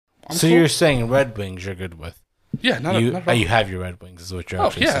So cool. You're saying Red Wings you're good with? Yeah, not at all. You have your Red Wings is what you're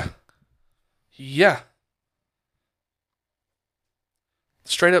actually saying. Yeah.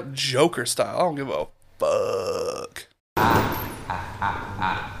 Straight up Joker style. I don't give a fuck.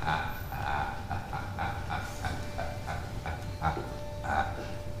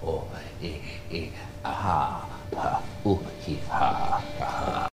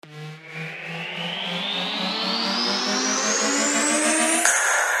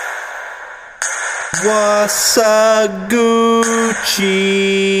 What's a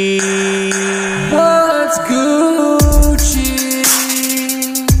Gucci? What's Gucci?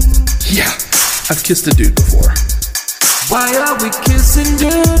 Yeah, I've kissed a dude before. Why are we kissing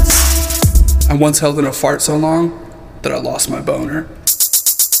dudes? I once held in a fart so long that I lost my boner.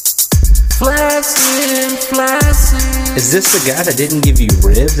 Flaccid. Is this the guy that didn't give you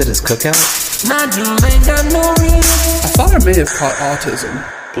ribs at his cookout? Nigel ain't got no ribs. I thought I may have caught autism.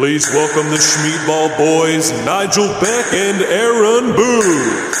 Please welcome the Schmeat Ball Boys, Nigel Beck and Aaron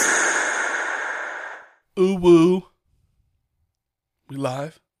Booth. Ooh woo. We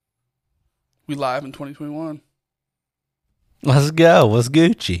live? We live in 2021. Let's go. What's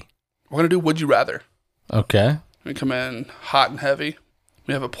Gucci? We're going to do Would You Rather. Okay. We come in hot and heavy.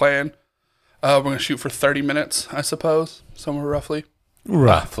 We have a plan. We're going to shoot for 30 minutes, I suppose. Somewhere roughly.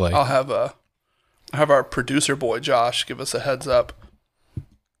 Roughly. I'll have our producer boy, Josh, give us a heads up.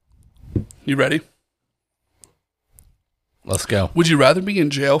 You ready? Let's go. Would you rather be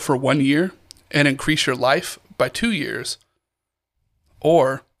in jail for 1 year and increase your life by 2 years?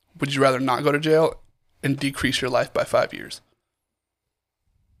 Or would you rather not go to jail and decrease your life by 5 years?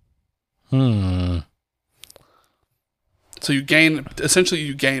 So you gain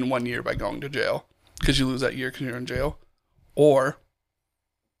 1 year by going to jail because you lose that year because you're in jail. Or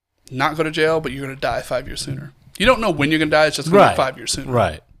not go to jail, but you're going to die 5 years sooner. You don't know when you're going to die. It's just going to be 5 years sooner.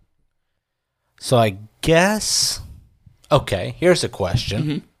 Right. So I guess, okay, here's a question.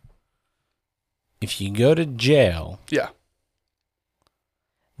 Mm-hmm. If you go to jail, yeah,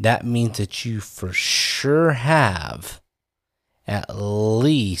 that means that you for sure have at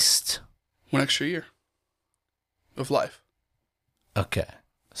least 1 extra year of life. Okay.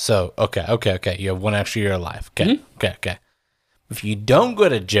 So, okay. You have 1 extra year of life. Okay, okay. If you don't go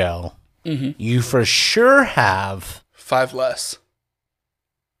to jail, you for sure have 5 less.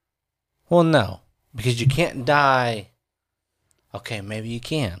 Well, no, because you can't die. Okay, maybe you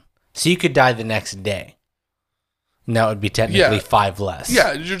can. So you could die the next day. And that would be technically 5 less.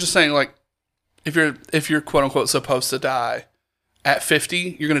 Yeah, you're just saying like, if you're quote unquote supposed to die at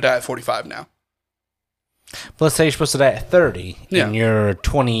 50, you're gonna die at 45 now. But let's say you're supposed to die at 30 and you're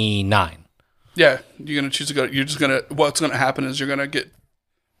 29. Yeah, you're gonna choose to go. What's gonna happen is you're gonna get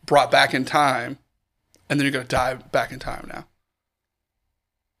brought back in time, and then you're gonna die back in time now.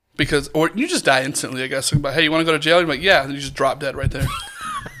 Or you just die instantly, I guess. But hey, you want to go to jail? You're like, yeah, and you just drop dead right there.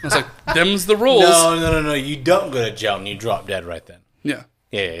 I was like, them's the rules. No. You don't go to jail and you drop dead right then. Yeah.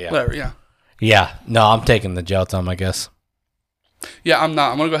 Yeah. Whatever, yeah. Yeah. No, I'm taking the jail time, I guess. Yeah, I'm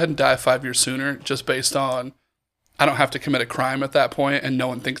not. I'm going to go ahead and die 5 years sooner just based on I don't have to commit a crime at that point, and no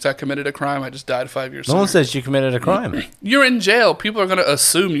one thinks I committed a crime. I just died 5 years sooner. No one says you committed a crime. You're in jail. People are going to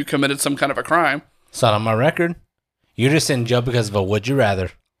assume you committed some kind of a crime. It's not on my record. You're just in jail because of a would you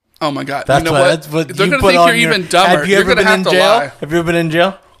rather. Oh my God! That's you know what what? They're going to think you're even dumber. Have you ever been in jail? Have you ever been in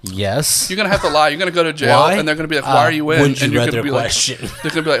jail? Yes. You're going to have to lie. You're going to go to jail, Why? and they're going to be like, "Why are you in?" Would you and you're rather going to be question? like,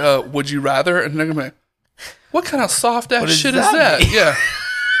 "They're going to be like, would you rather?" And they're going to be like, "What kind of soft ass shit is that that?" mean? Yeah.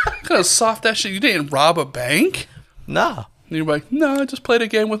 What kind of soft ass shit? You didn't rob a bank? No. And you're like, "No, I just played a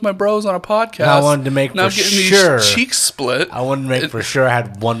game with my bros on a podcast." And I wanted to make now for getting sure these cheeks split. I wanted to make for sure I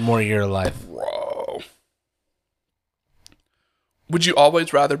had 1 more year of life. Bro. Would you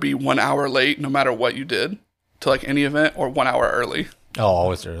always rather be 1 hour late no matter what you did to like any event, or 1 hour early? Oh,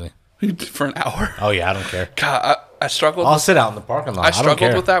 always early. For an hour? Oh, yeah, I don't care. God, I struggled. I'll sit out in the parking lot. I I don't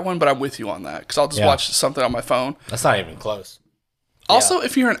struggled care. with that one, but I'm with you on that because I'll just watch something on my phone. That's not even close. Also,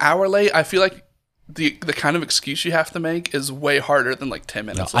 if you're an hour late, I feel like the kind of excuse you have to make is way harder than like 10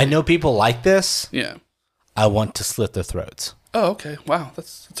 minutes late. I know people like this. Yeah. I want to slit their throats. Oh, okay. Wow,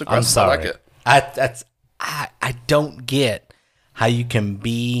 that's aggressive. I'm sorry. I like it. I don't get how you can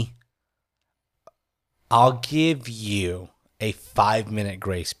be. I'll give you a 5-minute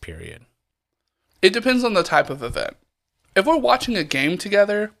grace period. It depends on the type of event. If we're watching a game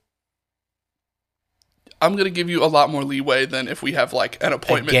together, I'm going to give you a lot more leeway than if we have like an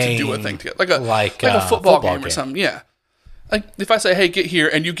appointment to do a thing together. Like a football game or something. Yeah. Like if I say, hey, get here,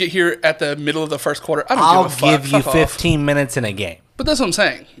 and you get here at the middle of the first quarter, I don't give a fuck. I'll give you 15 minutes in a game. But that's what I'm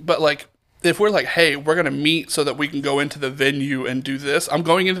saying. But like if we're like, hey, we're going to meet so that we can go into the venue and do this, I'm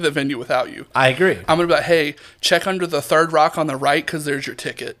going into the venue without you. I agree. I'm going to be like, hey, check under the third rock on the right because there's your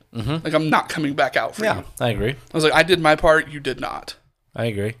ticket. Mm-hmm. Like, I'm not coming back out for you. I agree. I was like, I did my part. You did not. I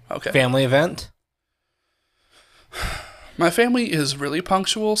agree. Okay. Family event? My family is really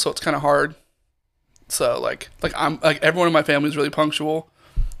punctual, so it's kind of hard. So, like everyone in my family is really punctual.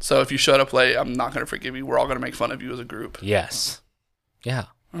 So if you showed up late, I'm not going to forgive you. We're all going to make fun of you as a group. Yes. Yeah.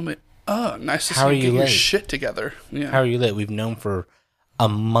 I'm like, oh, nice to How see are you you get your late? shit together. Yeah. How are you late? We've known for a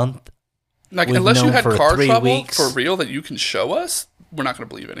month. Like, We've unless you known had for car 3 trouble weeks. for real that you can show us, we're not going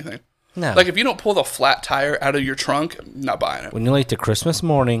to believe anything. No. Like, if you don't pull the flat tire out of your trunk, I'm not buying it. When you're late to Christmas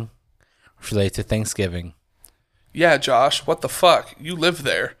morning, or if you're late to Thanksgiving, Yeah, Josh, what the fuck? You live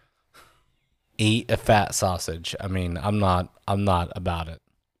there. eat a fat sausage. I mean, I'm not about it.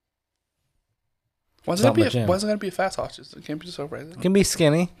 Why is it Not going much in. to be a fat sausage? It can't be just over. It can be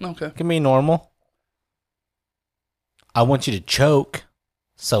skinny. Okay. It can be normal. I want you to choke.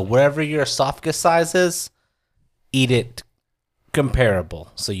 So wherever your esophagus size is, eat it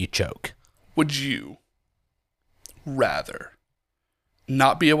comparable so you choke. Would you rather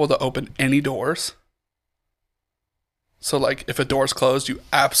not be able to open any doors? So, like, if a door's closed, you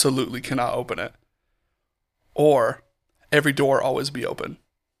absolutely cannot open it. Or every door always be open.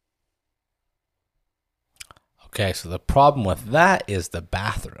 Okay, so the problem with that is the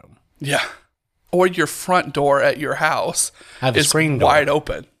bathroom. Yeah. Or your front door at your house Have a is screen door. wide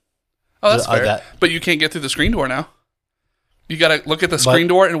open. Oh, that's fair. that- But you can't get through the screen door now. You got to look at the screen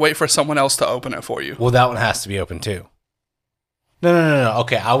door and wait for someone else to open it for you. Well, that one has to be open too. No.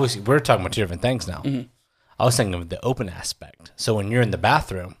 Okay, we're talking about two different things now. Mm-hmm. I was thinking of the open aspect. So when you're in the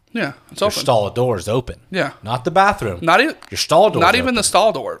bathroom, Yeah, it's your open. stall door is open. Yeah. Not the bathroom. Not even Your stall door. Not even the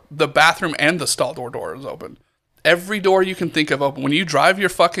stall door. The bathroom and the stall door is open. Every door you can think of open. When you drive your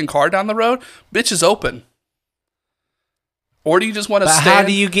fucking car down the road, bitch is open. Or do you just want to But stand? how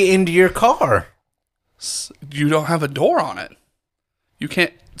do you get into your car? You don't have a door on it. You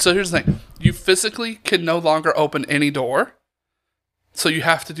can't. So here's the thing. You physically can no longer open any door. So you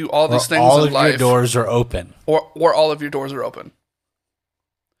have to do all these things all in of life. your doors are open. Or all of your doors are open.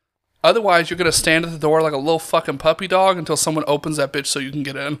 Otherwise, you're going to stand at the door like a little fucking puppy dog until someone opens that bitch so you can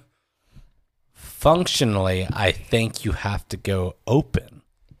get in. Functionally, I think you have to go open.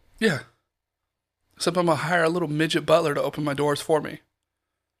 Yeah. Except I'm going to hire a little midget butler to open my doors for me.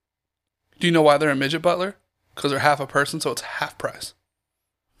 Do you know why they're a midget butler? Because they're half a person, so it's half price.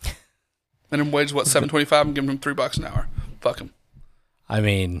 Minimum wage, what, $7.25? I'm giving them $3 an hour. Fuck them. I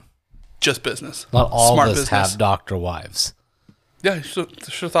mean, Just business. not all Smart of us business. have doctor wives. Yeah, you should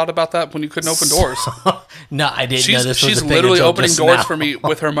have thought about that when you couldn't open doors. No, I didn't know this was She's a thing literally until opening just doors now. for me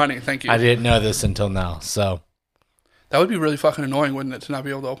with her money. Thank you. I didn't know this until now. So That would be really fucking annoying, wouldn't it, to not be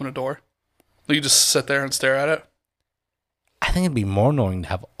able to open a door? Like, you just sit there and stare at it. I think it'd be more annoying to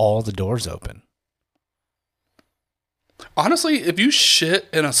have all the doors open. Honestly, if you shit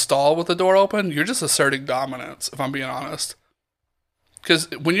in a stall with the door open, you're just asserting dominance, if I'm being honest. Because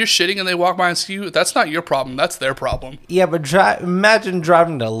when you're shitting and they walk by and see you, that's not your problem. That's their problem. Yeah, but imagine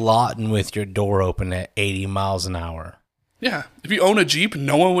driving to Lawton with your door open at 80 miles an hour. Yeah. If you own a Jeep,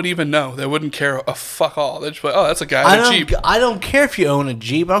 no one would even know. They wouldn't care a fuck all. They'd just be like, oh, that's a guy in a Jeep. I don't care if you own a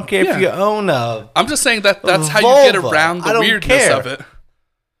Jeep. I don't care Yeah. if you own a... I'm just saying that's how you get Volvo. around I the don't weirdness care. of it.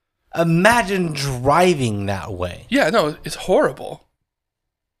 Imagine driving that way. Yeah, no, it's horrible.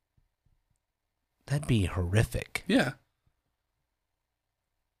 That'd be horrific. Yeah.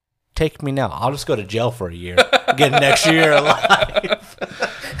 Take me now. I'll just go to jail for a year. Get an extra year of life.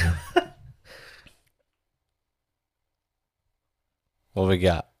 What we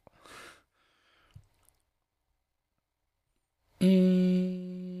got?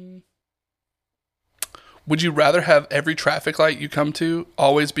 Would you rather have every traffic light you come to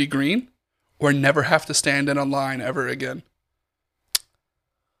always be green or never have to stand in a line ever again?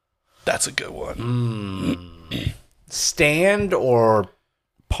 That's a good one. Stand or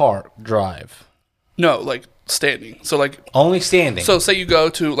park, drive? No, like standing. So like, Only standing. so say you go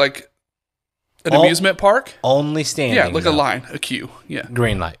to like an All- amusement park. Only standing. Yeah, like a though. line, a queue. Yeah.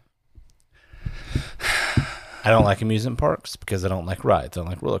 Green light. I don't like amusement parks because I don't like rides. I don't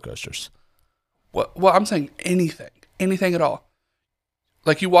like roller coasters. Well, I'm saying anything at all.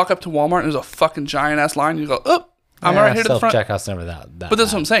 Like you walk up to Walmart and there's a fucking giant ass line. And you go, oh, I'm right here to the front. Self-checkout's never that But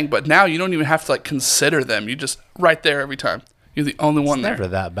that's what I'm saying. But now you don't even have to like consider them. You just right there every time. You're the only one there. never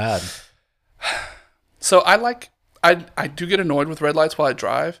that bad. So I do get annoyed with red lights while I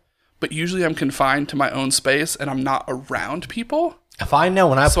drive, but usually I'm confined to my own space and I'm not around people. If I know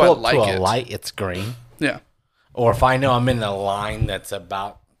when I So I pull up like to a it. light, it's green. Yeah. Or if I know I'm in a line that's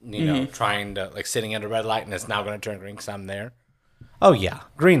about you know, trying to, like, sitting at a red light and it's now going to turn green because I'm there. Oh, yeah.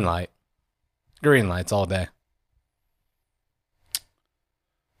 Green light. Green lights all day.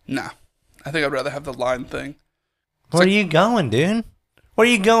 Nah. I think I'd rather have the line thing. Where are you going, dude? Where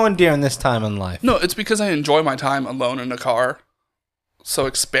are you going during this time in life? No, it's because I enjoy my time alone in the car. So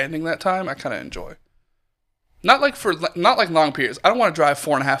expanding that time, I kind of enjoy. Not like long periods. I don't want to drive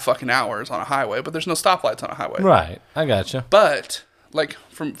 4.5 fucking hours on a highway, but there's no stoplights on a highway. Right. I gotcha. But like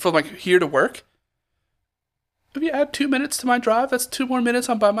from like here to work, if you add 2 minutes to my drive, that's 2 more minutes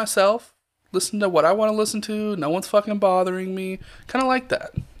I'm by myself. Listen to what I want to listen to. No one's fucking bothering me. Kind of like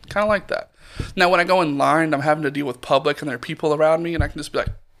that. Now, when I go in line, I'm having to deal with public and there are people around me, and I can just be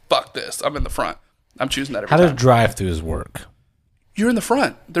like, fuck this. I'm in the front. I'm choosing that every time. How do drive-thrus work? You're in the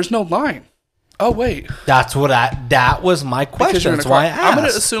front. There's no line. Oh, wait. That was my question. That's why I asked. I'm going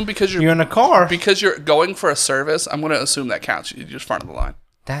to assume because you're in a car. Because you're going for a service, I'm going to assume that counts. You're just front of the line.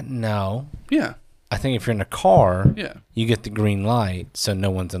 No. Yeah. I think if you're in a car, yeah, you get the green light, so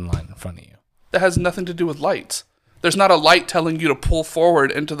no one's in line in front of you. That has nothing to do with lights. There's not a light telling you to pull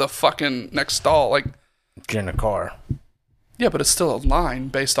forward into the fucking next stall. Like, if you're in a car. Yeah, but it's still a line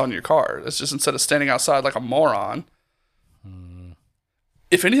based on your car. It's just instead of standing outside like a moron.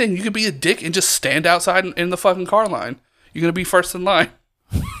 If anything, you could be a dick and just stand outside in the fucking car line. You're going to be first in line.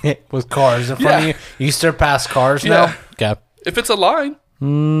 With cars in front of you? You surpass cars now? Okay. If it's a line.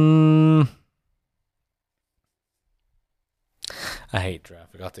 I hate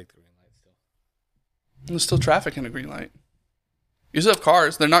traffic. I'll take the green light still. There's still traffic in a green light. You still have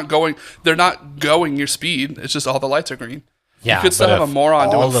cars. They're not going your speed. It's just all the lights are green. Yeah, you could still have a moron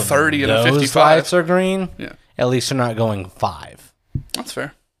doing 30 and a 55. Those lights are green? Yeah. At least they're not going 5. That's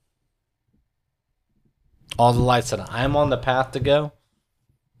fair. All the lights that I'm on the path to go,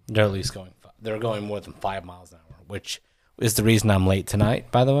 they're at least going 5. They're going more than 5 miles an hour, which is the reason I'm late tonight,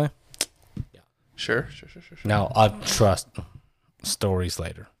 by the way. Yeah. Sure. Now, I'll trust stories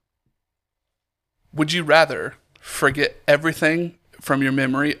later. Would you rather forget everything from your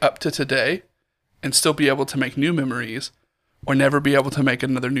memory up to today and still be able to make new memories, or never be able to make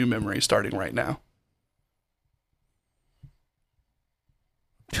another new memory starting right now?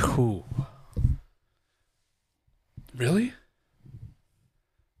 Ooh. Really?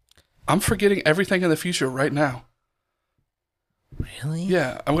 I'm forgetting everything in the future right now. Really?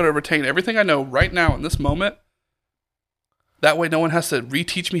 Yeah, I'm going to retain everything I know right now in this moment. That way no one has to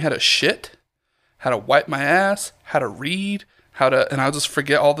reteach me how to shit, how to wipe my ass, how to read, and I'll just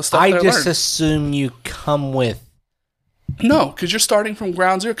forget all the stuff that I learned. I just assume you come with... No, because you're starting from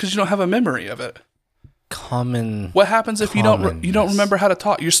ground zero because you don't have a memory of it. What happens if you don't remember how to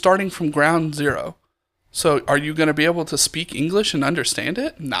talk? You're starting from ground zero. So are you going to be able to speak English and understand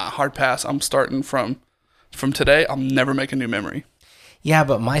it? Nah, hard pass. I'm starting from today. I'll never make a new memory. Yeah,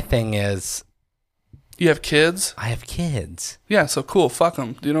 but my thing is... You have kids? I have kids. Yeah, so cool. Fuck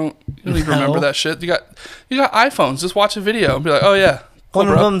them. You don't even remember that shit. You got iPhones. Just watch a video and be like, oh yeah. Cool, one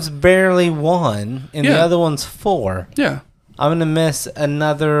of them's barely 1 and the other one's 4. Yeah. I'm going to miss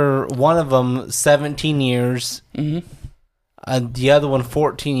another one of them 17 years. Mm-hmm. The other one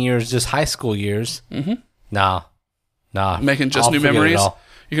 14 years, just high school years. Mm-hmm. Nah. Making just new memories?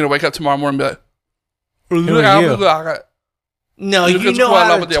 You're going to wake up tomorrow morning and be like... Who are you? No, you know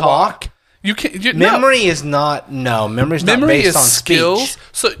how to talk. You can't... Memory is not... No, memory's not based on skills.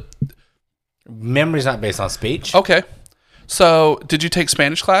 Speech. Memory's not based on speech. Okay. So, did you take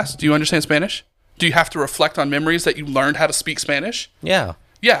Spanish class? Do you understand Spanish? Do you have to reflect on memories that you learned how to speak Spanish? Yeah.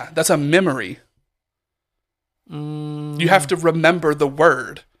 Yeah, that's a memory. You have to remember the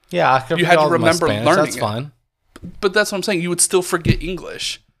word. Yeah, you had to remember Spanish, learning that's fine. But that's what I'm saying. You would still forget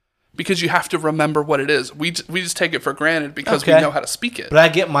English because you have to remember what it is. We just take it for granted because we know how to speak it. But I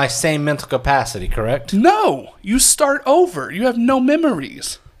get my same mental capacity, correct? No, you start over. You have no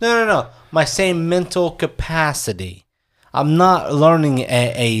memories. No. My same mental capacity. I'm not learning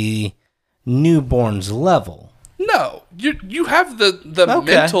at a newborn's level. No, you have the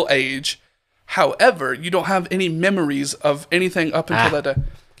mental age. However, you don't have any memories of anything up until that day.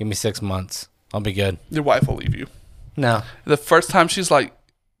 Give me 6 months. I'll be good. Your wife will leave you. No. The first time she's like,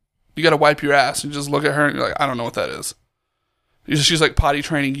 you got to wipe your ass, and you just look at her and you're like, I don't know what that is. She's like potty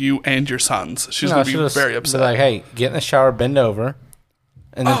training you and your sons. She's going to be very upset. Be like, hey, get in the shower, bend over,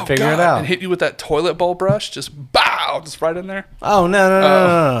 and then figure it out. And hit you with that toilet bowl brush, just right in there. Oh,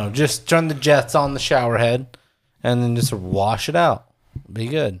 no. Just turn the jets on the shower head, and then just wash it out. Be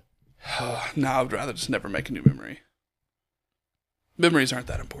good. No, I'd rather just never make a new memory. Memories aren't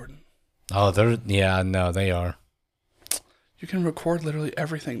that important. Oh, they are. You can record literally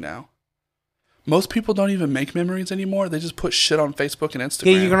everything now. Most people don't even make memories anymore. They just put shit on Facebook and Instagram.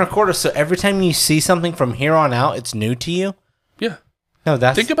 Yeah, you're gonna record it. So every time you see something from here on out, it's new to you. Yeah. No,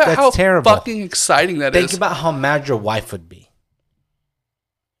 that's Think about that's how terrible. fucking exciting that is. Think about how mad your wife would be.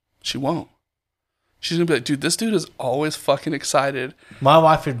 She won't. She's gonna be like, dude, this dude is always fucking excited. My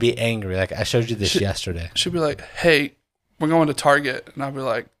wife would be angry. Like, I showed you this yesterday. She'll be like, hey, we're going to Target. And I'll be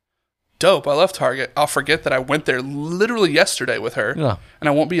like, dope, I love Target. I'll forget that I went there literally yesterday with her. Yeah. And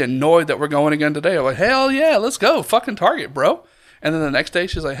I won't be annoyed that we're going again today. I'm like, hell yeah, let's go. Fucking Target, bro. And then the next day,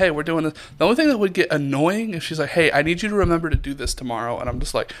 she's like, hey, we're doing this. The only thing that would get annoying if she's like, hey, I need you to remember to do this tomorrow. And I'm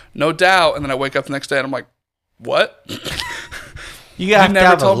just like, no doubt. And then I wake up the next day and I'm like, what? You have to never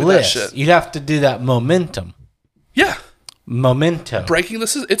have a told me that list. shit. You'd have to do that momentum. Yeah. Memento. Breaking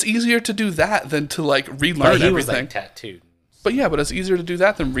this is, it's easier to do that than to like relearn But he everything. was like tattooed. But yeah, but it's easier to do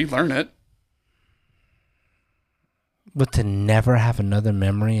that than relearn it. But to never have another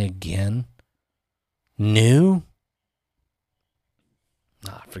memory again? New?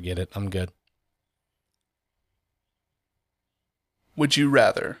 Nah, forget it. I'm good. Would you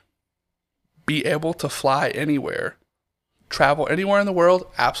rather be able to fly anywhere, travel anywhere in the world,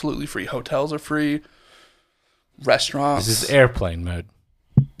 absolutely free? Hotels are free, restaurants. This is airplane mode.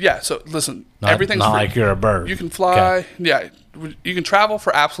 Yeah, so listen, Not, everything's not free. like you're a bird. You can fly. Okay. Yeah, you can travel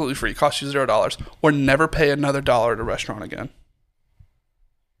for absolutely free. Cost you $0, or never pay another dollar at a restaurant again.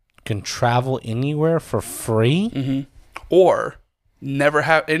 Can travel anywhere for free? Or never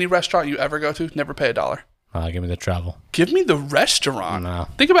have any restaurant you ever go to, never pay $1. Give me the travel. Give me the restaurant. No.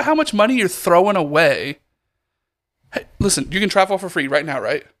 Think about how much money you're throwing away. Hey, listen, you can travel for free right now,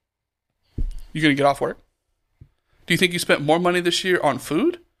 right? You gonna get off work? Do you think you spent more money this year on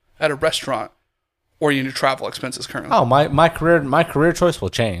food at a restaurant or in your travel expenses currently? Oh, my career choice will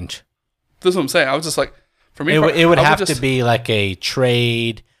change. This is what I'm saying. I was just like, for me, It would I have just- to be like a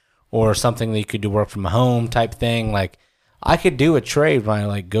trade or something that you could do work from home type thing. Like, I could do a trade when I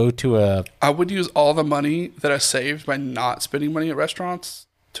like go to a. I would use all the money that I saved by not spending money at restaurants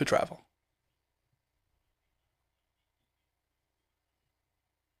to travel.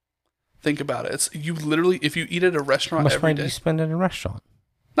 Think about it. It's you literally, if you eat at a How restaurant much every money do day, you spend at a restaurant?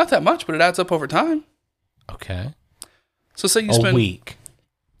 not that much, but it adds up over time. Okay, So say you a spend week.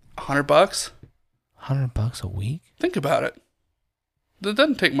 $100. $100 a week. Think about it. That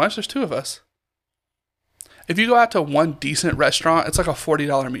doesn't take much. There's two of us. If you go out to one decent restaurant, it's like a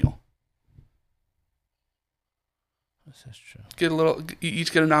 $40 meal. That's true. Get a little, you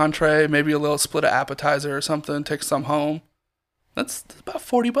each get an entree, maybe a little split of appetizer or something. Take some home. That's about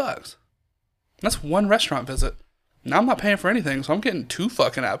 $40. That's one restaurant visit. Now I'm not paying for anything, so I'm getting 2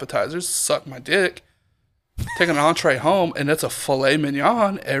 fucking appetizers. Suck my dick. Taking an entree home, and it's a filet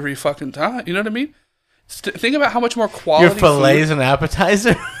mignon every fucking time. You know what I mean? Think about how much more quality. Your fillet's food. an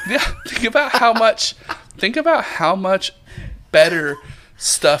appetizer. Yeah. Think about how much. Think about how much better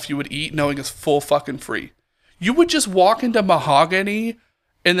stuff you would eat knowing it's full fucking free. You would just walk into Mahogany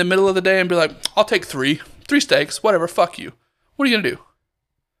in the middle of the day and be like, "I'll take 3 steaks, whatever. Fuck you." What are you gonna do? You know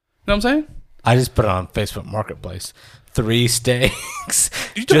what I'm saying? I just put it on Facebook Marketplace. 3 steaks.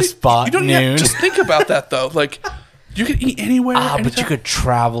 You don't Just need- bought you don't noon. Have, just think about that though. Like, you could eat anywhere. but you anytime. could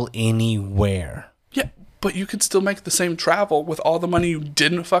travel anywhere. Yeah, but you could still make the same travel with all the money you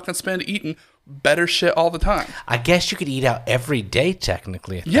didn't fucking spend eating better shit all the time. I guess you could eat out every day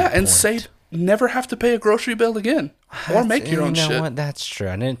technically. At Yeah, that and point. save. Never have to pay a grocery bill again, or make your own you know shit. What? That's true.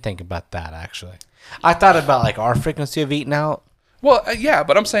 I didn't think about that actually. I thought about like our frequency of eating out. Well, yeah,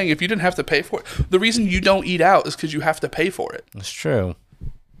 but I'm saying if you didn't have to pay for it, the reason you don't eat out is because you have to pay for it, That's true.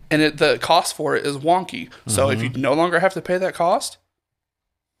 and the cost for it is wonky. So if you no longer have to pay that cost,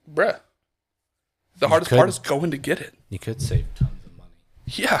 bruh, the hardest part is going to get it. You could save tons of money.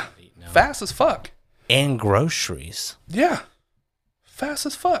 Yeah, fast as fuck. And groceries. Yeah, fast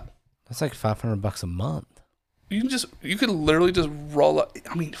as fuck. That's like $500 a month. You could literally just roll up.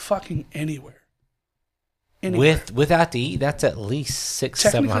 I mean, fucking anywhere. Anywhere. Without to eat, that's at least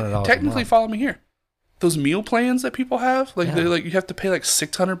 $600-$700. Technically, a month. follow me here. Those meal plans that people have, like they're like you have to pay like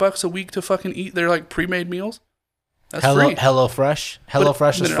 $600 a week to fucking eat. They're like pre-made meals. That's free. HelloFresh.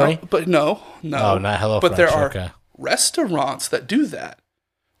 HelloFresh is free. But no. Oh, not HelloFresh. But there are okay. restaurants that do that.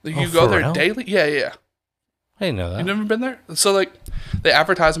 Like, you Oh, go for there real? daily. Yeah. I didn't know that. You never been there? So like, they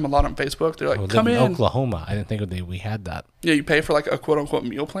advertise them a lot on Facebook. They're like, I live come in. Oklahoma. I didn't think we had that. Yeah, you pay for like a quote unquote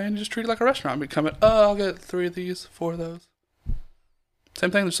meal plan. You just treat it like a restaurant. You come in. Oh, I'll get 3 of these, 4 of those.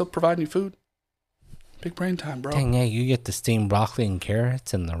 Same thing. They're still providing you food. Big brain time, bro. Dang, yeah, you get the steamed broccoli and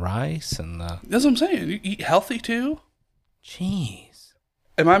carrots and the rice and the. That's what I'm saying. You eat healthy too. Jeez.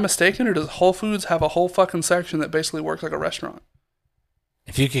 Am I mistaken, or does Whole Foods have a whole fucking section that basically works like a restaurant?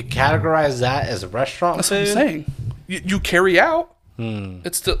 If you could categorize that as a restaurant That's food, what I'm saying. You carry out.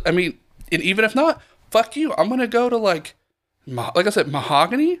 It's still. I mean, and even if not, fuck you. I'm gonna go to like I said,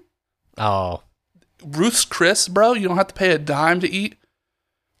 Mahogany, oh, Ruth's Chris, bro. You don't have to pay a dime to eat.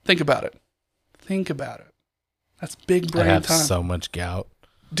 Think about it. That's big I brain have time, so much gout.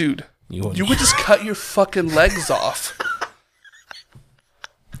 dude. You You would just cut your fucking legs off.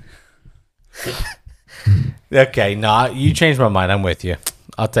 Okay, no, you changed my mind. I'm with you.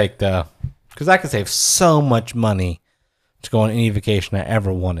 I'll take because I could save so much money to go on any vacation I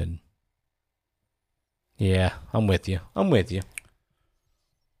ever wanted. Yeah, I'm with you.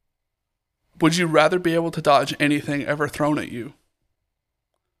 Would you rather be able to dodge anything ever thrown at you?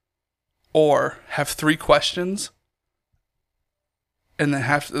 Or have 3 questions and then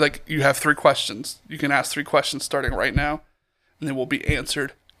you have 3 questions. You can ask 3 questions starting right now and they will be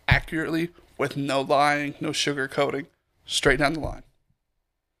answered accurately with no lying, no sugarcoating, straight down the line.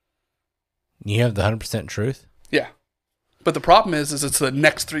 You have the 100% truth? Yeah. But the problem is it's the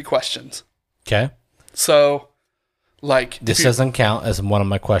next 3 questions. Okay. So, like... This doesn't count as one of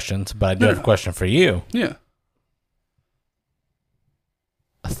my questions, but I do have a question for you. Yeah.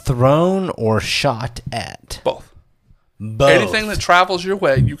 Thrown or shot at? Both. Both. Anything that travels your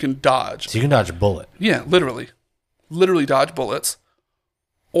way, you can dodge. So you can dodge a bullet. Yeah, literally. Literally dodge bullets.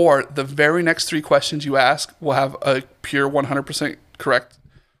 Or the very next 3 questions you ask will have a pure 100% correct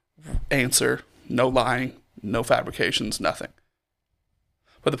answer. No lying, no fabrications, nothing.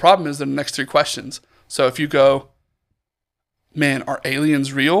 But the problem is the next 3 questions. So if you go, man, are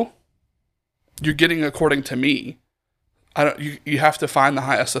aliens real? You're getting according to me. You have to find the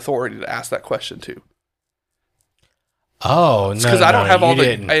highest authority to ask that question to. Oh, no. Because I don't have all the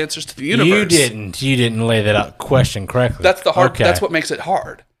answers to the universe. You didn't lay that out question correctly. That's the hard. Okay. That's what makes it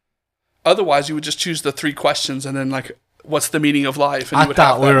hard. Otherwise, you would just choose the 3 questions and then like, what's the meaning of life? And I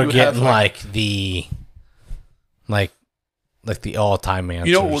thought we were getting the all-time answers.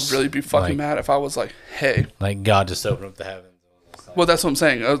 You know what would really be fucking mad if I was like, hey, like God just opened up the heavens. Well, that's what I'm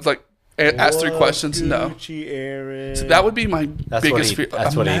saying. I was like, ask 3 questions. No, so that would be my biggest fear.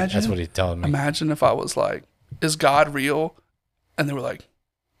 That's what he's telling me. Imagine if I was like, is God real? And they were like,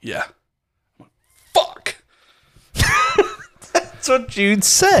 yeah. I'm like, fuck. That's what you'd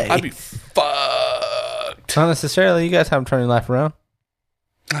say. I'd be fucked. Not necessarily. You guys haven't turned your life around.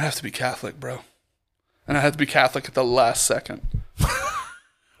 I'd have to be Catholic, bro. And I have to be Catholic at the last second.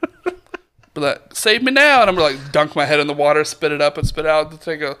 But like, save me now, and I'm like dunk my head in the water, spit it up and spit out,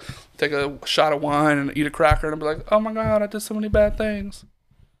 take a shot of wine and eat a cracker, and I'm like, oh my God, I did so many bad things.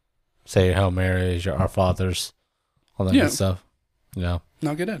 Say your Hail Marys, your Our Fathers, all that good stuff. You know.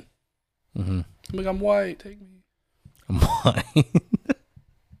 Now get in. Mm-hmm. I'm like, I'm white, take me. I'm white.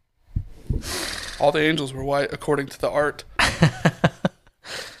 All the angels were white according to the art.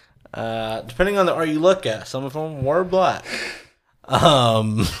 Depending on the art you look at, some of them were black.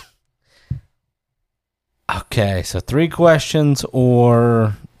 Okay, so 3 questions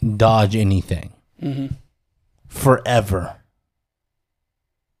or dodge anything. Mm-hmm. Forever.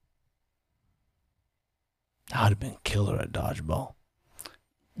 I would have been killer at dodgeball.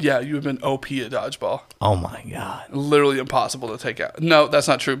 Yeah, you have been OP at dodgeball. Oh my God. Literally impossible to take out. No, that's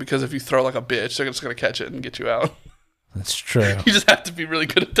not true because if you throw like a bitch, they're just going to catch it and get you out. That's true. You just have to be really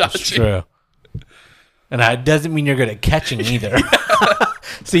good at dodging. That's true. And it doesn't mean you're good at catching either.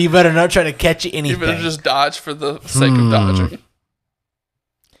 So you better not try to catch anything. You better just dodge for the sake of dodging.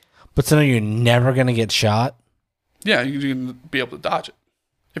 But so you're never going to get shot? Yeah, you can be able to dodge it.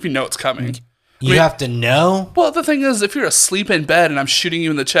 If you know it's coming. You have to know? Well, the thing is, if you're asleep in bed and I'm shooting you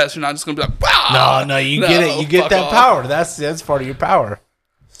in the chest, you're not just going to be like, bah! No, you get it. You get that off. power. That's part of your power.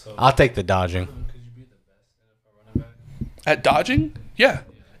 I'll take the dodging. At dodging? Yeah.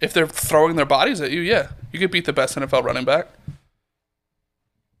 If they're throwing their bodies at you, yeah. You could beat the best NFL running back.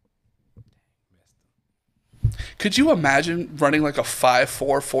 Could you imagine running like a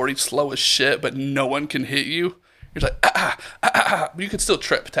 5.4 40 slow as shit, but no one can hit you? You're like, but you could still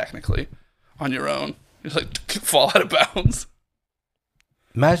trip technically on your own. You're like, fall out of bounds.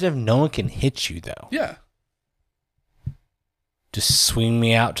 Imagine if no one can hit you, though. Yeah. Just swing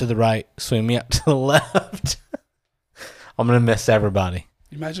me out to the right, swing me out to the left. I'm going to miss everybody.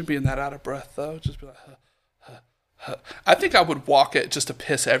 Imagine being that out of breath, though. Just be like, I think I would walk it just to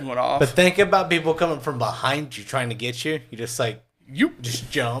piss everyone off. But think about people coming from behind you trying to get you. You just like, you just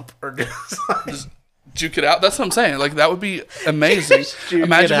jump or just juke it out. That's what I'm saying. Like, that would be amazing.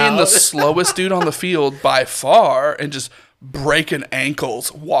 Imagine being the slowest dude on the field by far and just breaking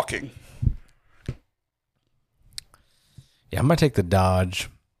ankles walking. Yeah, I'm going to take the dodge.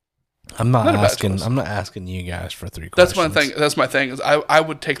 I'm not Not a bad asking. choice. I'm not asking you guys for 3 That's questions. my thing. That's my thing. Is I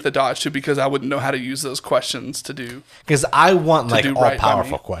would take the dodge too because I wouldn't know how to use those questions to do. Because I want like do all right by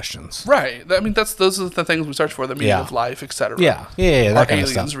powerful me. questions. Right. I mean, those are the things we search for: the meaning Yeah. of life, etc. Yeah, Are that kind of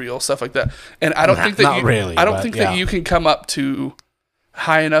aliens stuff. real? Stuff like that. And I don't think that not really, I don't but think yeah. that you can come up to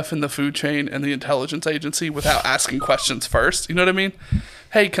high enough in the food chain and the intelligence agency without asking questions first. You know what I mean?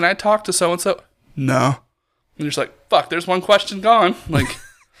 Hey, can I talk to so and so? No. And you're just like, fuck. There's one question gone. Like.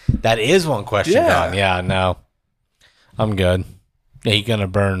 That is one question Yeah. gone. Yeah, no. I'm good. Yeah, you're gonna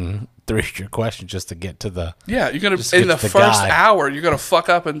burn 3 of your questions just to get to the. Yeah, you're gonna Just in get the the first guy. hour you're gonna fuck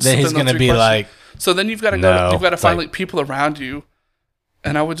up and Then he's spin those gonna 3 be questions. like, So then you've got to no, you've got to it's find like- like people around you,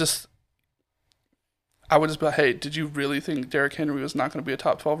 and I would just be like, hey, did you really think Derrick Henry was not going to be a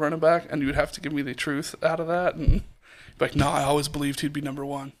top 12 running back? And you would have to give me the truth out of that, and be like, no, I always believed he'd be number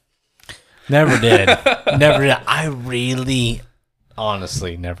 1. Never did. Never did. I really,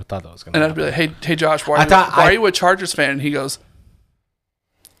 honestly, never thought that was gonna. And I'd happen. be like, hey Josh, why are you a Chargers fan? And he goes,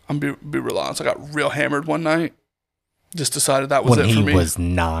 I'm be real honest, I got real hammered one night. Just decided that was when it for he me. was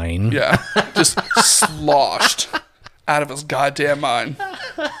 9. Yeah, just sloshed out of his goddamn mind.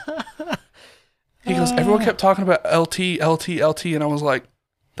 He goes, everyone kept talking about LT, and I was like,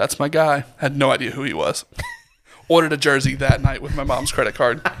 that's my guy. Had no idea who he was. Ordered a jersey that night with my mom's credit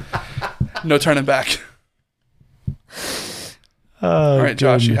card. No turning back. Oh, All right,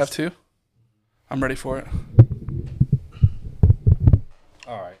 Josh, you have 2? I'm ready for it.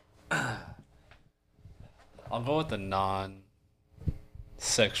 All right. I'll go with the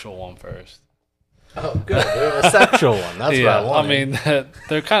non-sexual one first. Oh, good. We have a sexual one. That's what I wanted. mean,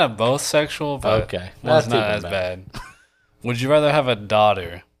 they're kind of both sexual, but Okay. one's That's not even as bad. Would you rather have a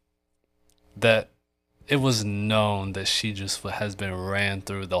daughter that it was known that she just has been ran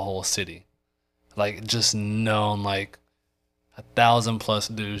through the whole city? Like, just known, like,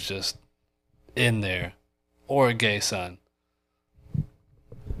 1,000+ dudes just in there, or a gay son?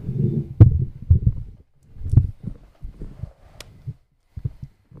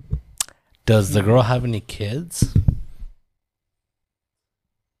 Does the girl have any kids?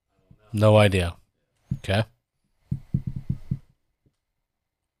 No idea. Okay.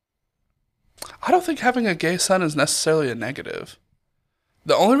 I don't think having a gay son is necessarily a negative.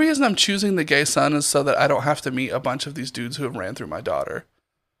 The only reason I'm choosing the gay son is so that I don't have to meet a bunch of these dudes who have ran through my daughter.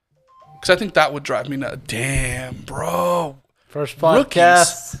 Because I think that would drive me nuts. Damn, bro. First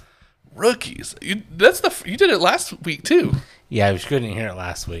podcast. Rookies. You did it last week too. Yeah, I couldn't hear it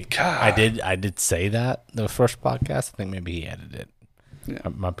last week. God. I did say that the first podcast. I think maybe he edited it. Yeah.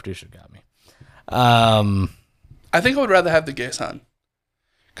 My producer got me. I think I would rather have the gay son.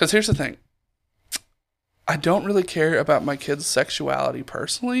 Because here's the thing. I don't really care about my kid's sexuality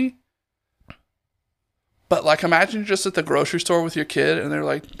personally. But, like, imagine you're just at the grocery store with your kid and they're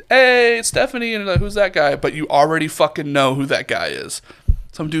like, hey, it's Stephanie. And you're like, who's that guy? But you already fucking know who that guy is.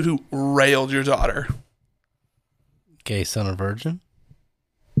 Some dude who railed your daughter. Gay son or virgin?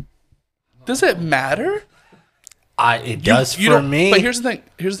 Does it matter? It does You for don't- me. But here's the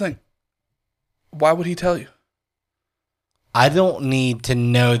thing. Why would he tell you? I don't need to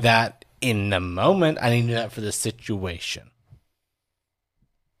know that in the moment. I need to know that for the situation.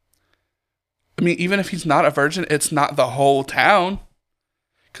 I mean, even if he's not a virgin, it's not the whole town.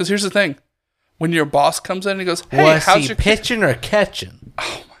 Because here's the thing. When your boss comes in and he goes, hey, Was how's he your pitching or catching?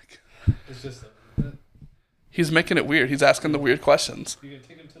 Oh, my God. He's making it weird. He's asking the weird questions. You gonna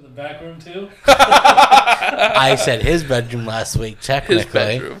take him to the back room too? I said his bedroom last week, His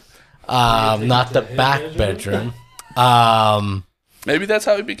technically. bedroom. Not the back bedroom. Maybe that's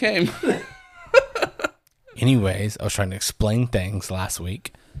how he became. Anyways, I was trying to explain things last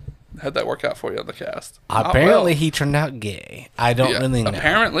week. How'd that work out for you on the cast? Apparently, he turned out gay. I don't really know.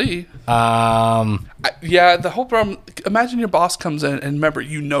 Apparently. Um, Yeah, the whole problem. Imagine your boss comes in and remember,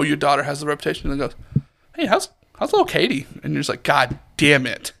 you know your daughter has the reputation and goes, hey, how's little Katie? And you're just like, God damn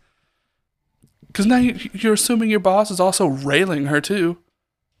it. Because now you're assuming your boss is also railing her too,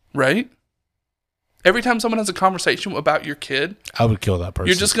 right? Every time someone has a conversation about your kid, I would kill that person.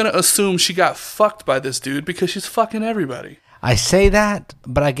 you're just going to assume she got fucked by this dude because she's fucking everybody. I say that,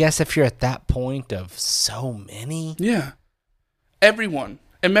 but I guess if you're at that point of so many, Yeah. Everyone.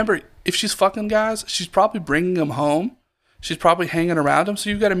 And remember, if she's fucking guys, she's probably bringing them home. She's probably hanging around them. So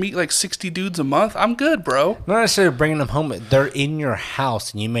you've got to meet like 60 dudes a month. I'm good, bro. not necessarily bringing them home, but they're in your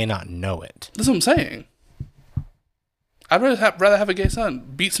house and you may not know it. That's what I'm saying. I'd rather have a gay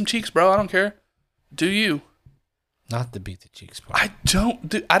son. Beat some cheeks, bro. I don't care. Do you? Not the beat the cheeks part.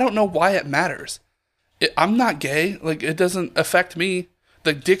 I don't know why it matters. I'm not gay. Like, it doesn't affect me.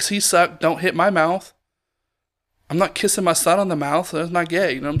 The dicks he sucked don't hit my mouth. I'm not kissing my son on the mouth. So that's not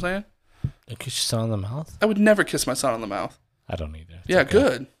gay. You know what I'm saying? Kiss your son on the mouth? I would never kiss my son on the mouth. I don't either. It's Yeah, okay.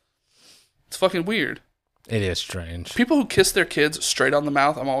 good. It's fucking weird. It is strange. People who kiss their kids straight on the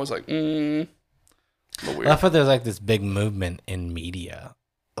mouth, I'm always like, a little weird. I thought there's like this big movement in media,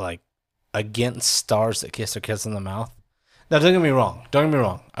 like against stars that kiss their kids on the mouth. Now, don't get me wrong. Don't get me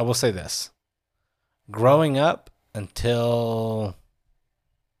wrong. I will say this. Growing up until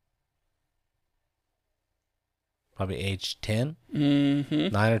probably age 10,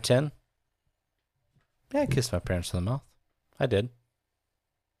 9 or 10, yeah, I kissed my parents on the mouth. I did.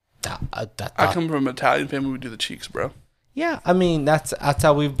 I come from an Italian family. We do the cheeks, bro. Yeah, I mean, that's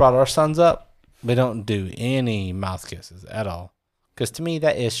how we've brought our sons up. We don't do any mouth kisses at all. Because to me,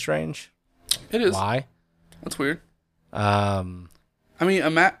 that is strange. It is. Why? That's weird. I mean,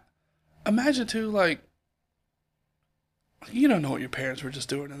 imagine too, like, you don't know what your parents were just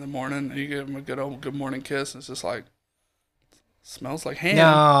doing in the morning, and you give them a good morning kiss, and it's just like, smells like ham.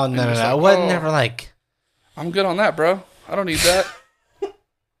 No. Like, I wasn't never like. I'm good on that, bro. I don't need that.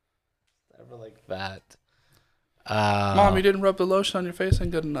 Never like that. Mom, you didn't rub the lotion on your face,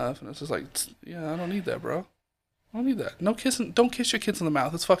 ain't good enough. And it's just like, yeah, I don't need that, bro. I don't need that. No kissing. Don't kiss your kids in the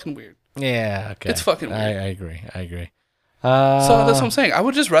mouth. It's fucking weird. Yeah, okay. It's fucking weird. I agree. So that's what I'm saying. I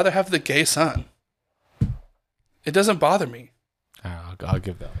would just rather have the gay son. It doesn't bother me. I'll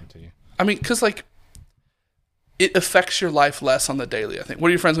give that one to you. I mean, because, like, it affects your life less on the daily, I think. What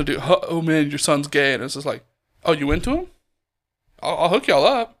are your friends going to do? Oh, man, your son's gay. And it's just like, oh, you into him? I'll hook y'all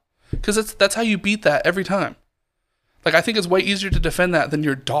up. Because that's how you beat that every time. Like, I think it's way easier to defend that than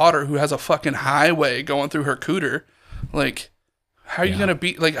your daughter who has a fucking highway going through her cooter. Like, how are you going to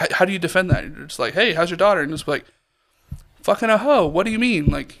beat, like, how do you defend that? You're just like, hey, how's your daughter? And just be like, fucking a hoe. What do you mean?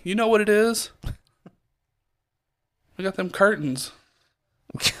 Like, you know what it is? We got them curtains.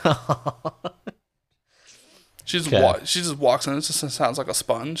 She just walks in. It just sounds like a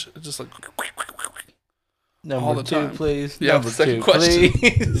sponge. It's just like Number all the two, time. please. Yeah, Number second two, question.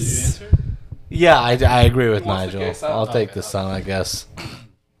 please. Yeah, I agree with wants the Nigel. gay son? I'll take the son, I guess.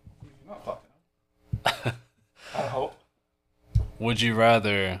 Not fucking. I hope. Would you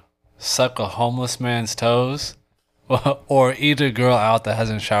rather suck a homeless man's toes or eat a girl out that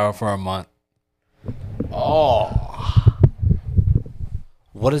hasn't showered for a month? Oh.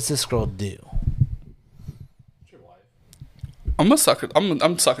 What does this girl do? I'm gonna suck it.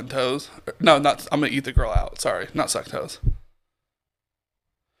 I'm sucking toes. No, not. I'm gonna eat the girl out. Sorry, not suck toes.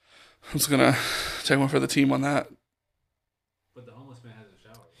 I'm just gonna take one for the team on that. But the homeless man hasn't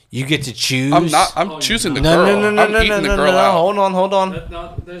showered. You get to choose. I'm not. I'm choosing the No, girl. no. I'm eating the girl out. Hold on.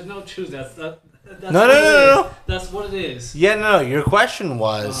 No, there's no choose. That's No. That's what it is. Yeah, no. Your question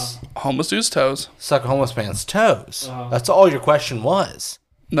was Homeless dude's toes. suck a homeless man's toes. That's all your question was.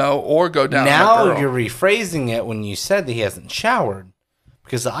 No, or go down. Now on the girl. you're rephrasing it when you said that he hasn't showered,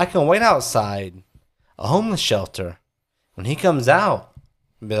 because I can wait outside a homeless shelter when he comes out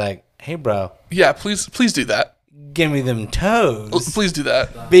and be like, "Hey, bro, Yeah, please do that. give me them toes," Please do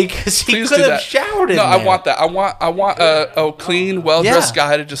that. because he Please could do have that. showered in No, there. I want that. I want a clean, well dressed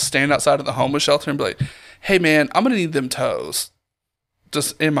Yeah. guy to just stand outside of the homeless shelter and be like, "Hey, man, I'm gonna need them toes,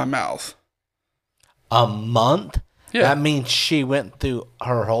 just in my mouth." A month. Yeah. That means she went through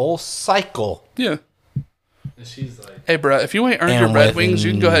her whole cycle. Yeah. And she's like, Hey, bro, if you ain't earned And your Red with Wings,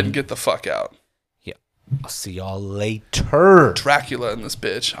 you can go ahead and get the fuck out. Yeah. I'll see y'all later. Dracula in this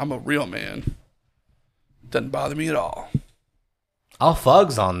bitch. I'm a real man. Doesn't bother me at all. I'll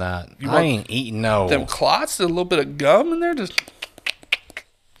fugs on that. You I want ain't eating no. Them clots, a little bit of gum in there, just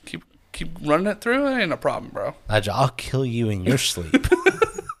keep running it through. It ain't a problem, bro. I'll kill you in your sleep.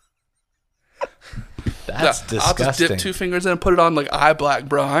 That's disgusting. I'll just dip 2 fingers in and put it on like eye black,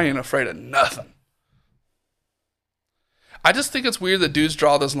 bro. I ain't afraid of nothing. I just think it's weird that dudes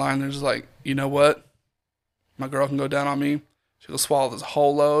draw this line. They're just like, you know what? My girl can go down on me. She'll swallow this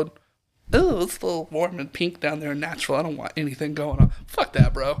whole load. Ooh, it's a little warm and pink down there, natural. I don't want anything going on. Fuck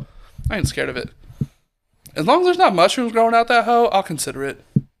that, bro. I ain't scared of it. As long as there's not mushrooms growing out that hoe, I'll consider it.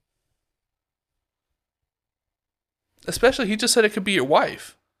 Especially, he just said it could be your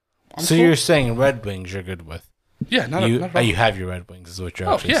wife. So cool. you're saying Red Wings you're good with? Yeah, not at all. You have your Red Wings is what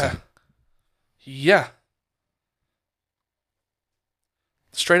you're actually yeah. saying. Yeah.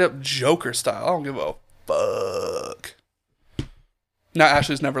 Straight up Joker style. I don't give a fuck. Now,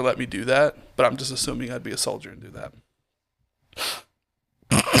 Ashley's never let me do that, but I'm just assuming I'd be a soldier and do that.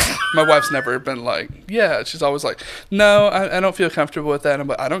 My wife's never been like, yeah. She's always like, no, I don't feel comfortable with that. And I'm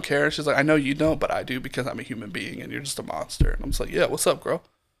like, I don't care. She's like, I know you don't, but I do because I'm a human being and you're just a monster. And I'm just like, yeah, what's up, girl?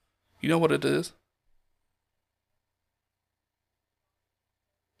 You know what it is?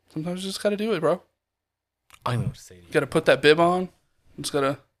 Sometimes you just gotta do it, bro. I know what to say to you. Gotta put that bib on. Just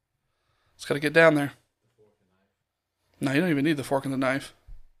gotta Just got to get down there. No, you don't even need the fork and the knife.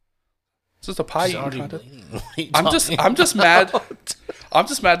 It's just a pie She's eating already contest. bleeding. What are you I'm talking just mad. I'm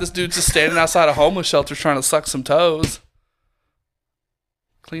just mad this dude's just standing outside a homeless shelter trying to suck some toes.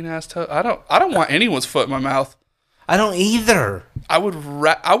 Clean ass toe. I don't want anyone's foot in my mouth. I don't either.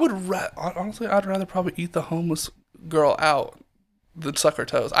 Honestly, I'd rather probably eat the homeless girl out than suck her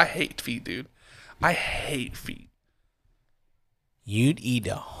toes. I hate feet, dude. I hate feet. You'd eat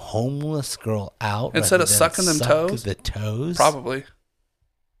a homeless girl out Instead rather of than sucking them suck toes? the toes? Probably.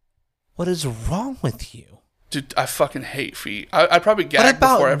 What is wrong with you? Dude, I fucking hate feet. I'd probably What gag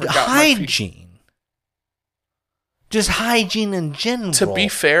about before I ever got my feet. hygiene? Just hygiene in general. To be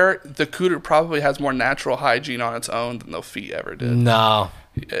fair, the cooter probably has more natural hygiene on its own than the feet ever did. No.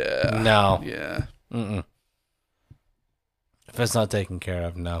 Yeah. No. Yeah. Mm-mm. If it's not taken care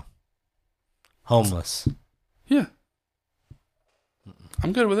of, no. Homeless. Yeah.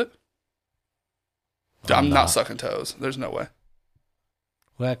 I'm good with it. I'm not sucking toes. There's no way.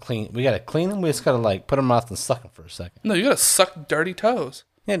 We gotta clean them. We just gotta put them out and suck them for a second. No, you gotta suck dirty toes.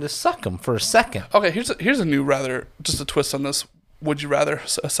 Yeah, just suck them for a second. Okay, here's a new just a twist on this. Would you rather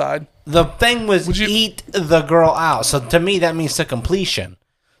aside? The thing was eat the girl out. So to me, that means to completion.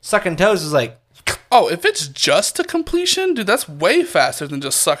 Sucking toes is like... Oh, if it's just to completion, dude, that's way faster than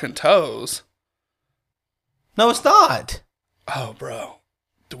just sucking toes. No, it's not. Oh, bro.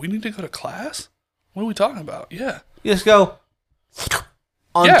 Do we need to go to class? What are we talking about? Yeah. You just go...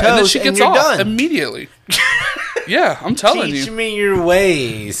 on yeah, toes and then she gets you're off done. immediately. Yeah, I'm telling Teach you. me your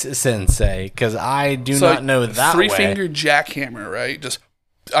ways, sensei, because I do not know that way. Three-finger jackhammer, right? Just,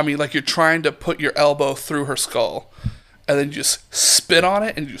 like you're trying to put your elbow through her skull, and then you just spit on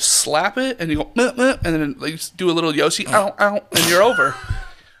it, and you slap it, and you go, meh, meh, and then you just do a little Yoshi, ow, ow, and you're over.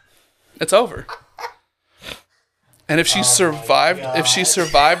 It's over. And if she survived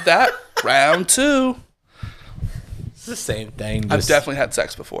that, round 2. It's the same thing. I've definitely had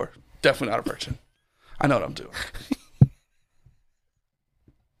sex before. Definitely not a virgin. I know what I'm doing.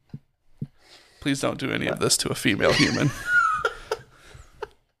 Please don't do any of this to a female human.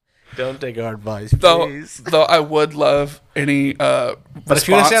 Don't take our advice, Though please. I would love any But if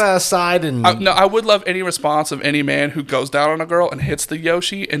you want to stand outside and... I would love any response of any man who goes down on a girl and hits the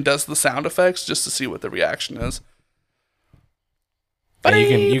Yoshi and does the sound effects just to see what the reaction is. Yeah,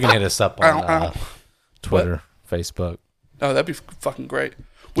 you can hit us up on Ow. Twitter, Facebook. Oh, that'd be fucking great.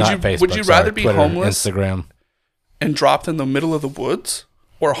 Facebook, Would you rather be Twitter, homeless Instagram. and dropped in the middle of the woods,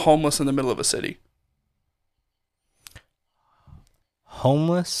 or homeless in the middle of a city?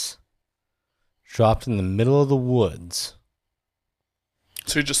 Homeless, dropped in the middle of the woods.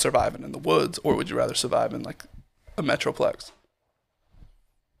 So you're just surviving in the woods, or would you rather survive in like a metroplex?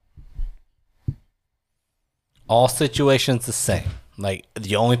 All situations the same. Like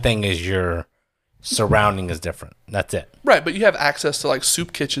the only thing is your surrounding is different. That's it. Right, but you have access to like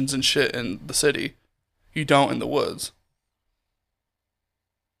soup kitchens and shit in the city. You don't in the woods.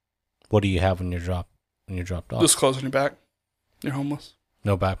 What do you have when you're dropped off? Just clothes on your back. You're homeless.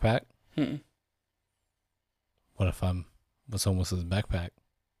 No backpack? Mm-mm. What's homeless as a backpack?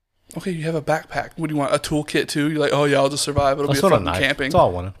 Okay, you have a backpack. What do you want? A toolkit too? You're like, oh yeah, I'll just survive. It'll be a fucking camping. That's all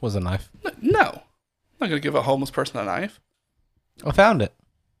I wanted was a knife. No. I'm not going to give a homeless person a knife. I found it.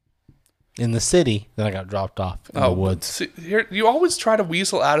 In the city, then I got dropped off in the woods. See, you always try to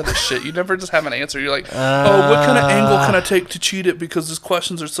weasel out of this shit. You never just have an answer. You're like, oh, what kind of angle can I take to cheat it because these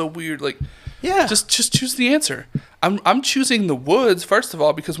questions are so weird? Like, yeah, just choose the answer. I'm choosing the woods, first of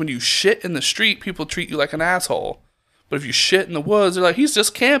all, because when you shit in the street, people treat you like an asshole. But if you shit in the woods, they're like, he's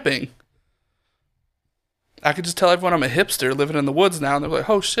just camping. I could just tell everyone I'm a hipster living in the woods now, and they're like,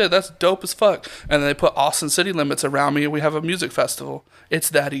 oh shit, that's dope as fuck. And then they put Austin city limits around me, and we have a music festival. It's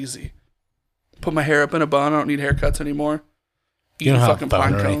that easy. Put my hair up in a bun. I don't need haircuts anymore. You don't have a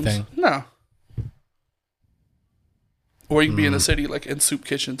phone or anything? No. Or you can be in the city, like in soup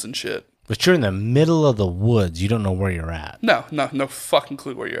kitchens and shit. But you're in the middle of the woods. You don't know where you're at. No fucking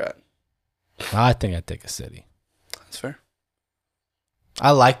clue where you're at. I think I'd take a city. That's fair.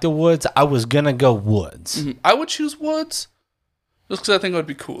 I like the woods. I was going to go woods. Mm-hmm. I would choose woods just because I think it would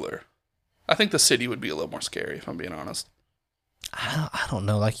be cooler. I think the city would be a little more scary, if I'm being honest. I don't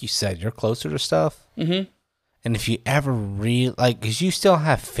know. Like you said, you're closer to stuff. Mm-hmm. And if you ever because you still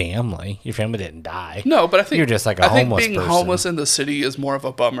have family. Your family didn't die. No, but I think you're just like a homeless person. I think being homeless in the city is more of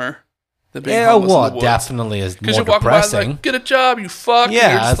a bummer than being homeless in the woods. Definitely is more you're walking depressing. By, like, get a job, you fuck. Yeah,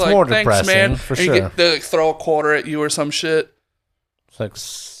 and you're just it's like, more thanks, depressing, man. for and sure. They like, throw a quarter at you or some shit.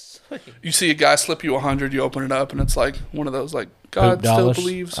 It's like you see a guy slip you 100, you open it up, and it's like one of those like God still dollars?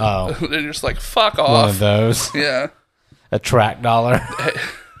 believes. Oh, and you're just like fuck off. One of those. Yeah. A track dollar.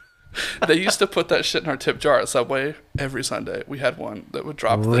 They used to put that shit in our tip jar at Subway every Sunday. We had one that would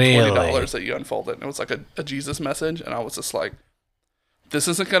drop the Really? $20 that you unfolded. And it was like a Jesus message. And I was just like, this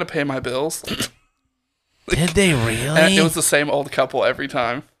isn't going to pay my bills. Did they And really? it was the same old couple every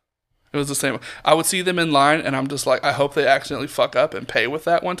time. It was the same. I would see them in line, and I'm just like, I hope they accidentally fuck up and pay with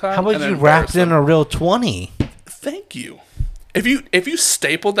that one time. How about and you then wrapped embarrass in them. a real 20? Thank you. If you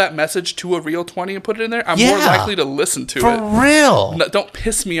stapled that message to a real 20 and put it in there, I'm Yeah. more likely to listen to For it. real? No, don't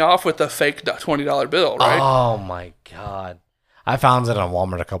piss me off with a fake $20 bill, right? Oh my god! I found it on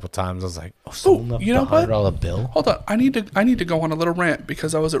Walmart a couple times. I was like, "Oh, someone left you know a what? $100 bill." Hold on, I need to go on a little rant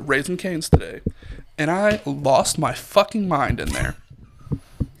because I was at Raising Cane's today, and I lost my fucking mind in there.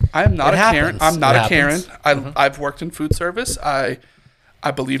 I am not It a Karen. happens. I'm not It a Karen. happens. I've worked in food service. I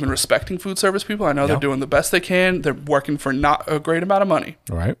believe in respecting food service people. I know they're Yep. doing the best they can. They're working for not a great amount of money.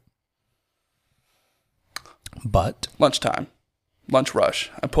 Right. But Lunchtime, lunch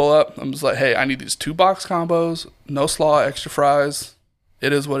rush. I pull up. I'm just like, hey, I need these 2-box combos, no slaw, extra fries.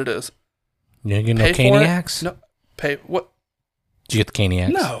 It is what it is. you didn't get no Pay for it? caniacs? No, pay what? Did you get the caniacs?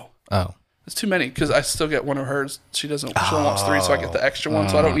 No. Oh. It's too many because I still get one of hers. She only wants 3, so I get the extra one.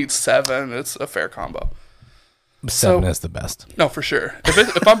 So I don't need 7. It's a fair combo. 7 is the best. No, for sure.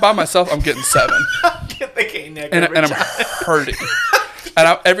 If I'm by myself, I'm getting 7, Get the caniac and I'm hurting.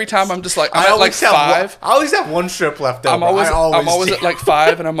 And every time I'm just like, I'm at like 5. I always have one strip left over. I'm always do. at like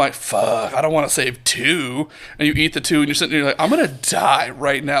 5, and I'm like, fuck, I don't want to save 2. And you eat the 2, and you're sitting there like, I'm gonna die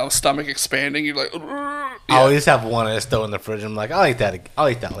right now. Stomach expanding. You're like, I yeah. always have one and it's still in the fridge. I'm like, I'll eat that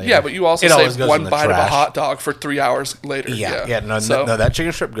later. Yeah, but you also It always save goes one in the bite of a trash. hot dog for 3 hours later. Yeah. No, So, that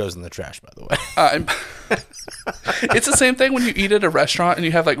chicken strip goes in the trash, by the way. It's the same thing when you eat at a restaurant and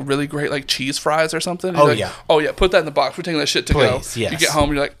you have like really great like cheese fries or something. And you're like, yeah. Oh yeah, put that in the box. We're taking that shit to Please, go. yes. You get home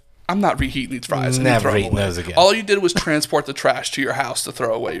and you're like, I'm not reheating these fries. And you Never throw them eating away. those again. All you did was transport the trash to your house to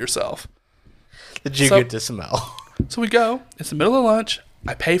throw away yourself. Did you So- get to smell? So we go. It's the middle of lunch.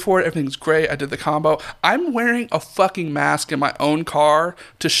 I pay for it. Everything's great. I did the combo. I'm wearing a fucking mask in my own car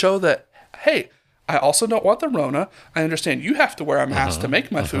to show that, hey, I also don't want the Rona. I understand you have to wear a mask to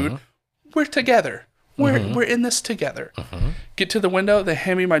make my food. We're together. We're in this together. Get to the window. They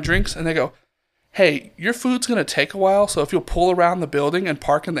hand me my drinks and they go, hey, your food's going to take a while. So if you'll pull around the building and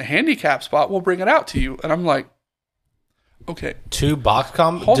park in the handicap spot, we'll bring it out to you. And I'm like, okay. 2 box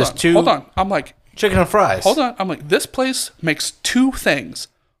combos? Hold Just on. 2 Hold on. I'm like, chicken and fries. hold on. I'm like, this place makes 2 things.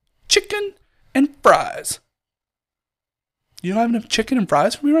 Chicken and fries. You don't have enough chicken and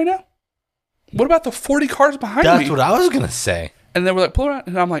fries for me right now? What about the 40 cars behind That's me? what I was going to say. And they were like, pull around.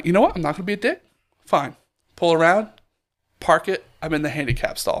 And I'm like, you know what? I'm not going to be a dick. Fine. Pull around. Park it. I'm in the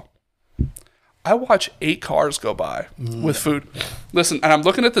handicap stall. I watch 8 cars go by with food. Listen, and I'm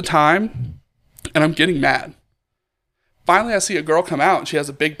looking at the time, and I'm getting mad. Finally, I see a girl come out, and she has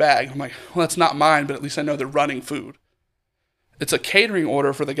a big bag. I'm like, well, that's not mine, but at least I know they're running food. It's a catering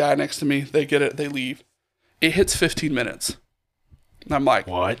order for the guy next to me. They get it. They leave. It hits 15 minutes. And I'm like,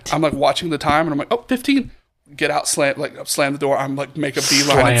 What? I'm like watching the time, and I'm like, oh, 15. Get out, slam the door. I'm like, make a beeline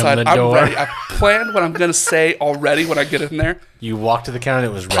Slam inside. the I'm door. ready. I planned what I'm going to say already when I get in there. You walked to the counter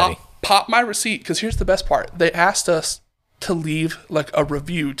and it was ready. Pop my receipt, because here's the best part. They asked us to leave like a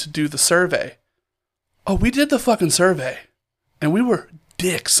review to do the survey. Oh, we did the fucking survey, and we were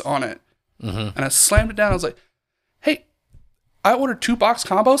dicks on it. And I slammed it down. I was like, hey, I ordered 2 box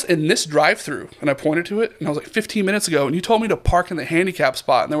combos in this drive-thru, and I pointed to it, and I was like, 15 minutes ago, and you told me to park in the handicap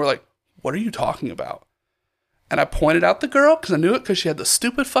spot, and they were like, what are you talking about? And I pointed out the girl, because I knew it, because she had the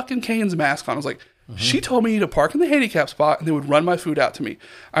stupid fucking Cane's mask on. I was like, she told me to park in the handicap spot, and they would run my food out to me.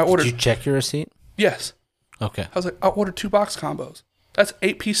 I ordered, Did you check your receipt? yes. Okay. I was like, I ordered 2 box combos. That's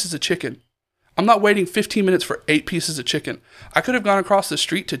 8 pieces of chicken. I'm not waiting 15 minutes for 8 pieces of chicken. I could have gone across the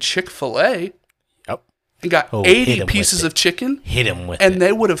street to Chick-fil-A Yep. and got Oh, hit 'em 80 with pieces it. of chicken, Hit him with and it.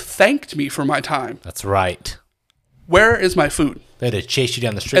 they would have thanked me for my time. That's right. Where is my food? They had to chase you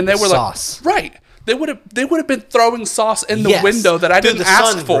down the street And they with were sauce. like, right. They would have been throwing sauce in the Yes, window that I through didn't the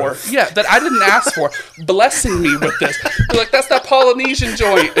ask for. sunroof. Yeah, that I didn't ask for. Blessing me with this. They're like, that's that Polynesian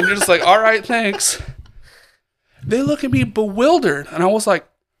joint. And you're just like, all right, thanks. They look at me bewildered. And I was like,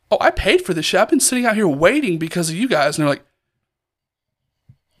 oh, I paid for this shit. I've been sitting out here waiting because of you guys. And they're like,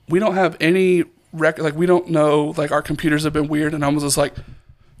 we don't have any record. Like, we don't know. Like, our computers have been weird. And I was just like,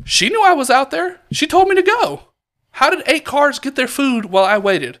 she knew I was out there. She told me to go. How did 8 cars get their food while I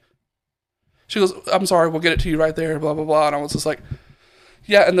waited? She goes, I'm sorry, we'll get it to you right there, blah, blah, blah. And I was just like,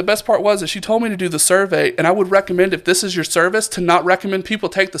 yeah. And the best part was that she told me to do the survey. And I would recommend, if this is your service, to not recommend people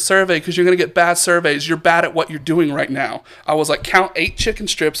take the survey because you're going to get bad surveys. You're bad at what you're doing right now. I was like, count 8 chicken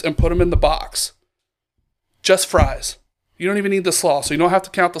strips and put them in the box. Just fries. You don't even need the slaw, so you don't have to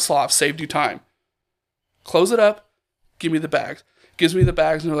count the slaw. I've saved you time. Close it up. Give me the bags. Gives me the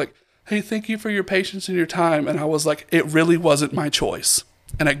bags, and they're like, hey, thank you for your patience and your time. And I was like, it really wasn't my choice.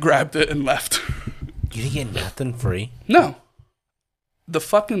 And I grabbed it and left. You didn't get nothing free? No. The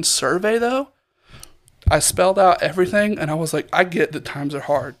fucking survey, though, I spelled out everything, and I was like, I get that times are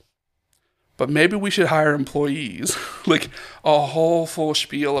hard, but maybe we should hire employees. Like, a whole full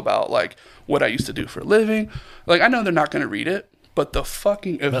spiel about, like, what I used to do for a living. Like, I know they're not going to read it, but the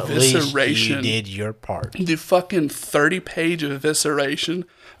fucking evisceration. At least you did your part. The fucking 30-page evisceration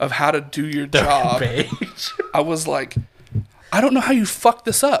of how to do your job. I was like, I don't know how you fucked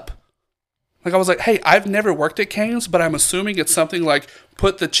this up. Like, I was like, hey, I've never worked at Cane's, but I'm assuming it's something like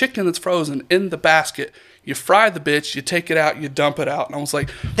put the chicken that's frozen in the basket. You fry the bitch, you take it out, you dump it out. And I was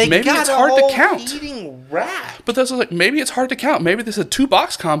like, maybe it's hard to count. Eating wrap. But that's like, maybe it's hard to count. Maybe this is 2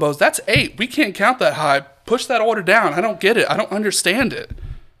 box combos. That's 8. We can't count that high. Push that order down. I don't get it. I don't understand it.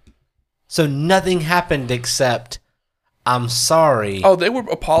 So nothing happened except, I'm sorry. Oh, they were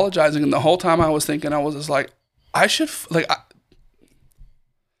apologizing. And the whole time I was thinking, I was just like, I should,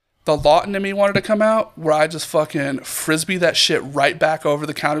 the Lawton in me wanted to come out where I just fucking frisbee that shit right back over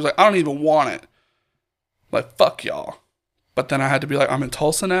the counter. Like, I don't even want it. Like, fuck y'all. But then I had to be like, I'm in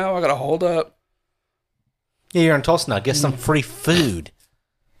Tulsa now. I got to hold up. Yeah, you're in Tulsa now. Get some free food.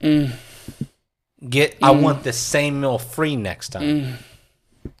 I want the same meal free next time.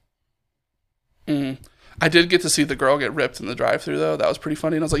 I did get to see the girl get ripped in the drive-thru though. That was pretty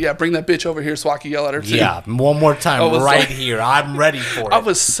funny. And I was like, yeah, bring that bitch over here so I can yell at her too. Yeah, one more time right here. I'm ready for it. I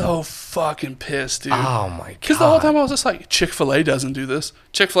was so fucking pissed, dude. Oh my God. Because the whole time I was just like, Chick-fil-A doesn't do this.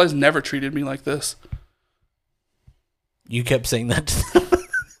 Chick-fil-A's never treated me like this. You kept saying that to them.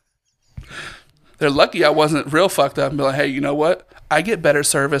 They're lucky I wasn't real fucked up and be like, hey, you know what? I get better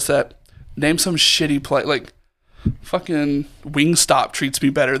service at, name some shitty place. Like, fucking Wingstop treats me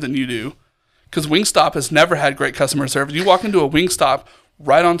better than you do. Because Wingstop has never had great customer service. You walk into a Wingstop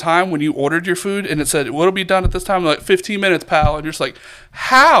right on time when you ordered your food and it said, what'll be done at this time? Like, 15 minutes, pal. And you're just like,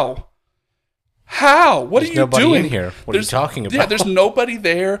 how? How? What There's are you nobody doing? In here. What are you talking about? Yeah, there's nobody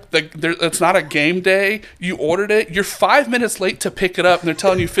there. It's not a game day. You ordered it. You're 5 minutes late to pick it up and they're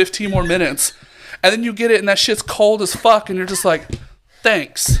telling you 15 more minutes. And then you get it and that shit's cold as fuck. And you're just like,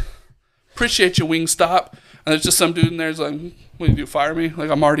 thanks. Appreciate you, Wingstop. And there's just some dude in there who's like, what do you do, fire me? Like,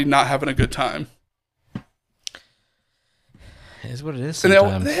 I'm already not having a good time. It is what it is And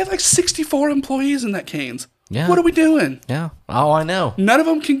sometimes. they had like 64 employees in that Cane's. Yeah. What are we doing? Yeah. Oh, I know. None of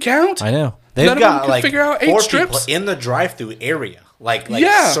them can count? I know. None of them can figure out 8 4 strips? people in the drive-thru area. Like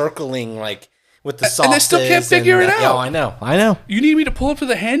Yeah. circling, like, with the sauces. And they still can't figure it out. Oh, I know. I know. You need me to pull up to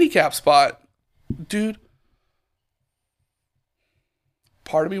the handicap spot. Dude.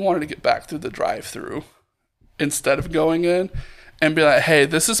 Part of me wanted to get back through the drive-thru instead of going in and be like, hey,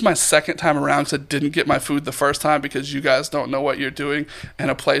 this is my second time around because I didn't get my food the first time because you guys don't know what you're doing in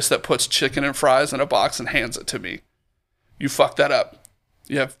a place that puts chicken and fries in a box and hands it to me. You fucked that up.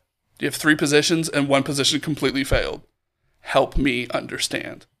 You have 3 positions and 1 position completely failed. Help me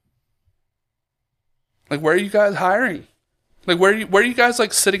understand. Like, where are you guys hiring? Like, where are you guys,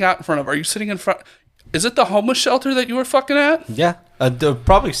 like, sitting out in front of? Are you sitting in front? Is it the homeless shelter that you were fucking at? Yeah. They're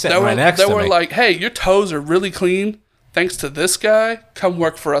probably sitting right next to me. They were like, hey, your toes are really clean. Thanks to this guy, come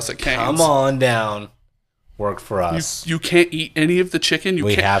work for us at Cane's. Come on down. Work for us. You can't eat any of the chicken.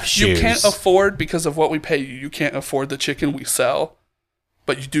 We have shoes. You can't afford, because of what we pay you, you can't afford the chicken we sell.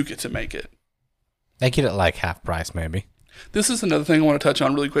 But you do get to make it. They get it like half price, maybe. This is another thing I want to touch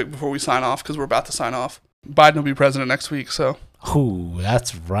on really quick before we sign off, because we're about to sign off. Biden will be president next week, so. Ooh,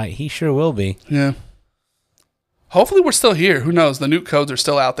 that's right. He sure will be. Yeah. Hopefully we're still here. Who knows? The nuke codes are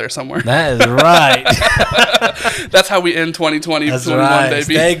still out there somewhere. That is right. That's how we end 2020. That's 21, right. baby.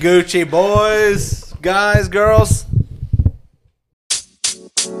 Stay Gucci, boys, guys, girls.